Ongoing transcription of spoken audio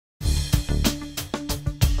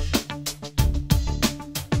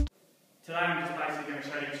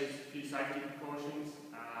safety precautions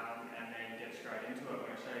and then get straight into it. I'm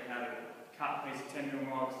going to show you how to cut a piece of 10mm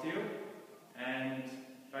mild steel and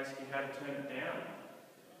basically how to turn it down.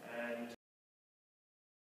 And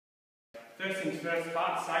first things first,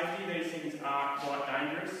 part safety. These things are quite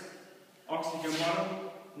dangerous. Oxygen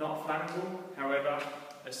bottle, not flammable. However,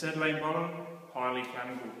 acetylene bottle, highly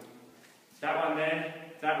flammable. That one there,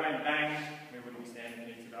 if that went bang, we wouldn't be standing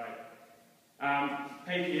here today.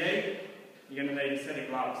 PPE, you're going to need a set of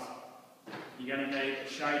gloves. You're going to need a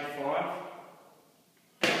shade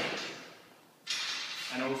 5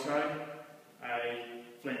 and also a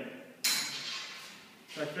flint.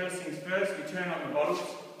 So first things first, we turn on the bottles.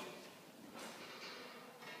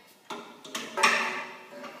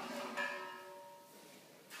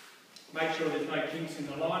 Make sure there's no kinks in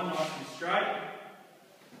the line, nice and straight.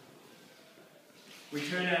 We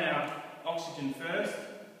turn on our oxygen first,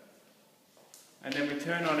 and then we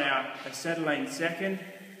turn on our acetylene second,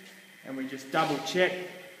 and we just double check.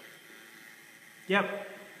 Yep,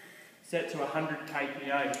 set to 100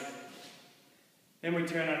 kPa. Then we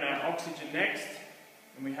turn on our oxygen next,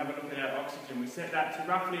 and we have a look at our oxygen. We set that to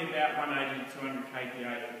roughly about 180 to 200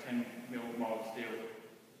 kPa for 10mm mild steel.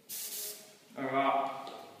 Alright,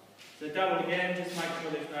 so double again, just make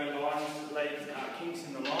sure there's no lines, leads, kinks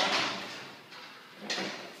in the line.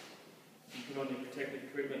 And put on your protective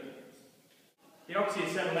equipment. The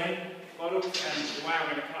oxy-acetylene bottles and the way I'm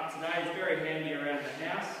going to cut today is very handy around the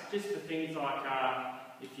house, just for things like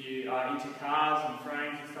if you are into cars and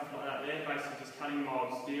frames and stuff like that there, basically just cutting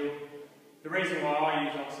mild steel. The reason why I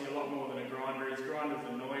use oxy a lot more than a grinder is grinders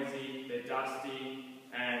are noisy, they're dusty,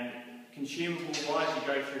 and consumable-wise you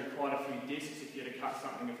go through quite a few discs if you're to cut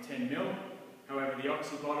something of 10mm. However, the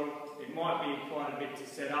oxy bottle, it might be quite a bit to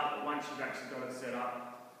set up, but once you've actually got it set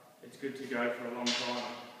up, it's good to go for a long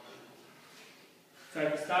time. So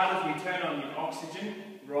for starters, we turn on the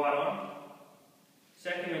oxygen, right on.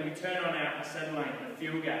 Secondly, we turn on our acetylene, the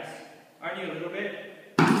fuel gas, only a little bit,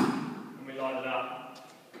 and we light it up.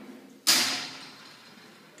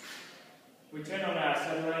 We turn on our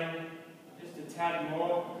acetylene, just a tad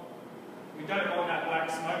more. We don't want that black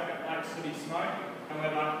smoke, that black sooty smoke,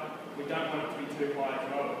 however, we don't want it to be too high as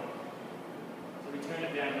well. So we turn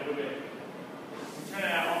it down a little bit. We turn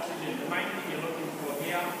on our oxygen. The main thing you're looking for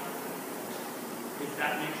here is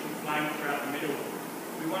that neutral flame throughout the middle.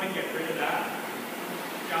 We want to get rid of that,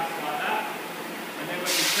 just like that. And then when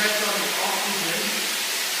we press on the oxygen,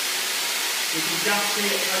 we can just see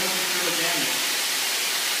it pushing through again.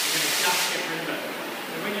 We're going to just get rid of it.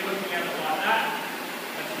 So when you're looking at it like that,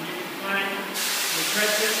 that's a neutral flame. When we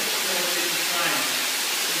press it, it's still a neutral flame.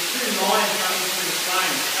 There's two lines running through the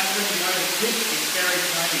flame. That's when you know the tip is very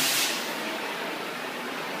clean.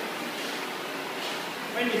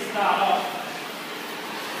 When you start off,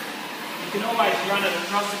 you can always run it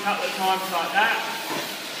across a couple of times like that,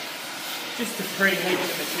 just to preheat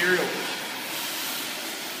the material.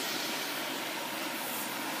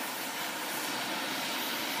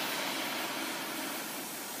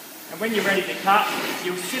 And when you're ready to cut,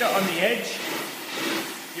 you'll sit it on the edge.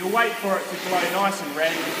 You'll wait for it to glow nice and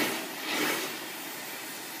red.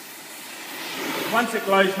 Once it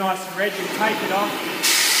glows nice and red, you'll take it off,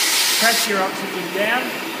 press your oxygen down,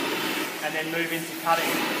 and then move into cutting.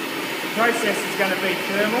 The process is going to be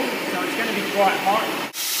thermal, so it's going to be quite hot.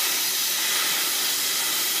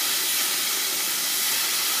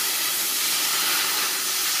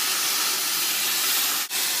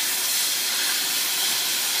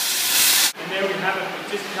 And there we have it.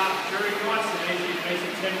 We just cut very nice and easy piece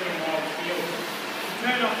of 10mm mild steel. We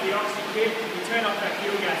turn off the oxy kit, we turn off that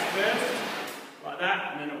fuel gas first, like that,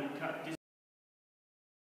 and then it will cut this.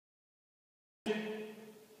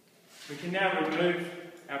 We can now remove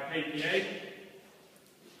our PPE.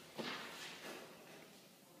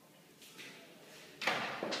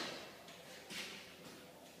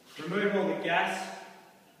 Remove all the gas,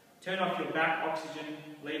 turn off your back oxygen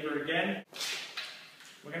lever again.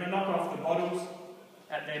 We're going to knock off the bottles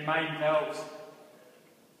at their main valves,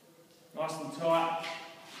 nice and tight.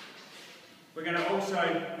 We're going to also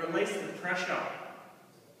release the pressure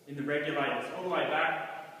in the regulators all the way back,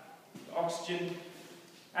 the oxygen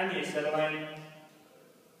and the acetylene.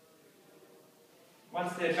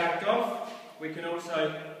 Once they're backed off, we can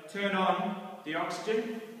also turn on the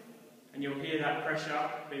oxygen and you'll hear that pressure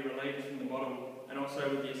be relieved from the bottle, and also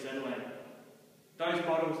with the acetylene. Those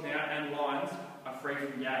bottles now and lines are free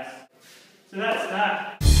from gas. So that's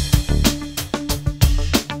that.